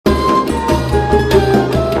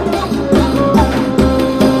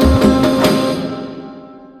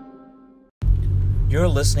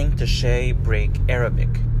listening to Shay Break Arabic,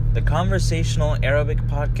 the conversational Arabic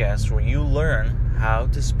podcast where you learn how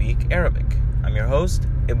to speak Arabic. I'm your host,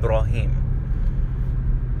 Ibrahim.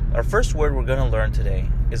 Our first word we're going to learn today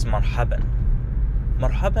is marhaban.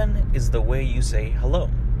 Marhaban is the way you say hello.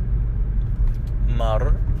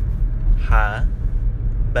 Marhaban.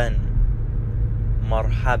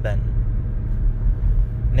 Marhaban.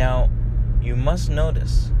 Now, you must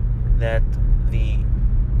notice that the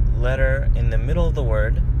letter in the middle of the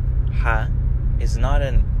word, ha, is not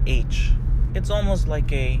an H. It's almost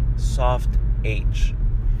like a soft H.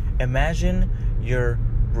 Imagine you're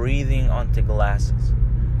breathing onto glasses.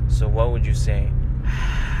 So what would you say?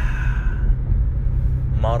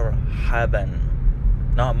 Marhaban.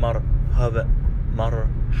 Not marhaba.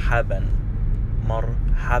 Marhaban.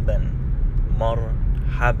 Marhaban.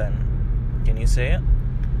 Marhaban. Can you say it?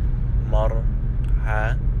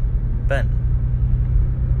 Marhaban.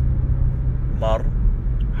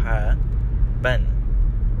 Marhaban.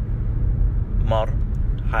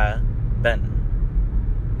 Marhaban.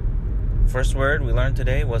 First word we learned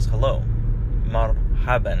today was hello.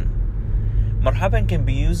 Marhaban. Marhaban can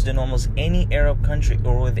be used in almost any Arab country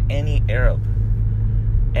or with any Arab.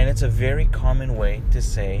 And it's a very common way to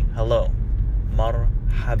say hello.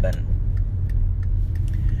 Marhaban.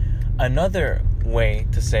 Another way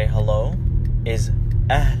to say hello is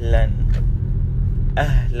ahlan.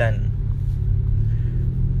 Ahlan.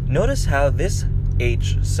 Notice how this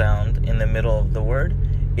H sound in the middle of the word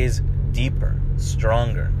is deeper,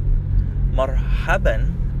 stronger.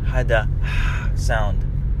 Marhaban had a h sound.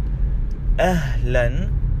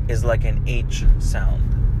 Ahlan is like an H sound.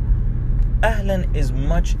 Ahlan is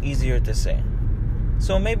much easier to say.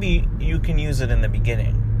 So maybe you can use it in the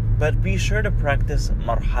beginning, but be sure to practice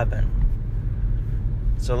marhaban.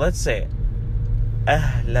 So let's say it.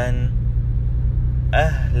 Ahlan.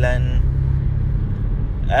 Ahlan.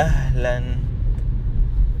 Ahlan.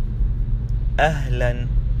 Ahlan.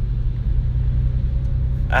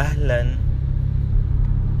 Ahlan.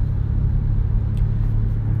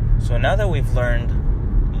 So now that we've learned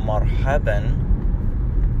marhaban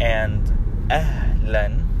and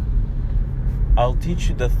ahlan, I'll teach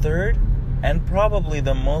you the third and probably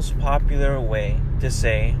the most popular way to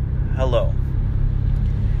say hello.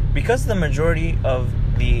 Because the majority of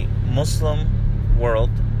the Muslim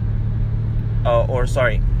world,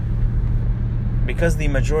 because the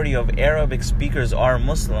majority of Arabic speakers are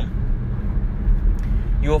Muslim,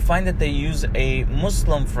 you will find that they use a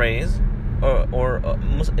Muslim phrase or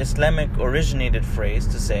Islamic originated phrase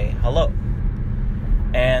to say hello.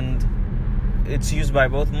 And it's used by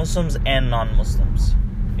both Muslims and non-Muslims.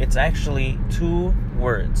 It's actually two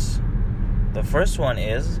words. The first one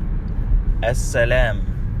is as-salam.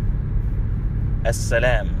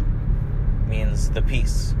 As-salam means the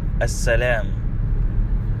peace. As-salam.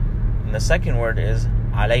 And the second word is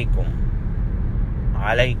alaykum.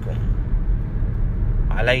 Alaykum.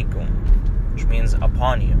 Alaykum, which means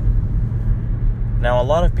upon you. Now, a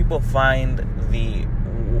lot of people find the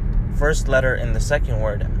first letter in the second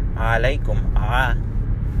word, alaykum,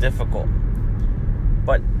 difficult.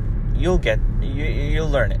 But you'll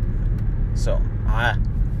learn it. So,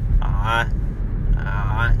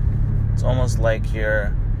 it's almost like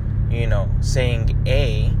you're, saying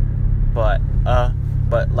a, but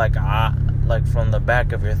like from the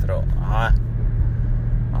back of your throat.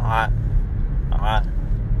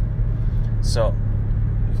 So,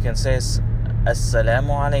 you can say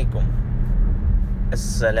Assalamu alaikum.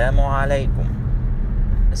 Assalamu alaikum.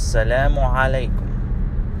 Assalamu alaikum.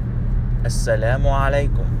 Assalamu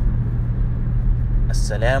alaikum.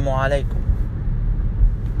 Assalamu alaikum.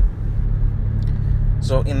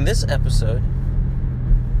 So in this episode,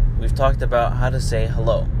 we've talked about how to say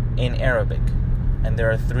hello in Arabic. And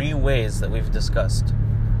there are three ways that we've discussed.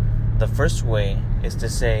 The first way is to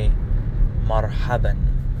say marhaban.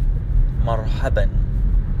 Marhaban.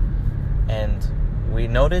 And we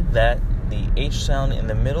noted that the H sound in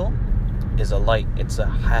the middle is a light. It's a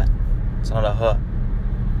ha. It's not a h.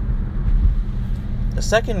 The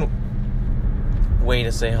second way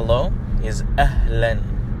to say hello is ahlan.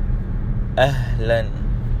 Ahlan.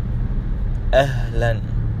 Ahlan.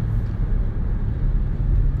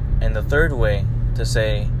 And the third way to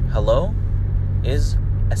say hello is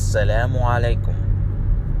assalamu alaikum.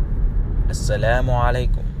 Assalamu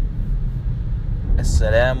alaikum.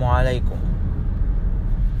 Assalamu alaikum.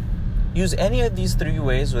 Use any of these three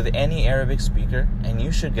ways with any Arabic speaker and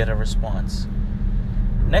you should get a response.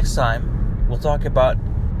 Next time, we'll talk about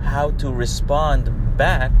how to respond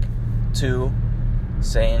back to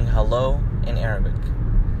saying hello in Arabic.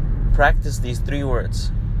 Practice these three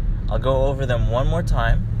words. I'll go over them one more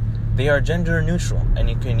time They are gender neutral, and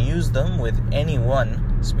you can use them with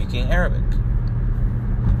anyone speaking Arabic.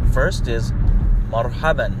 First is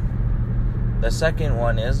marhaban. The second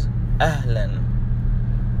one is ahlan.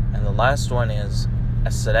 And the last one is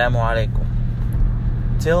assalamu alaikum.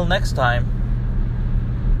 Till next time,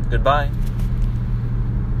 goodbye.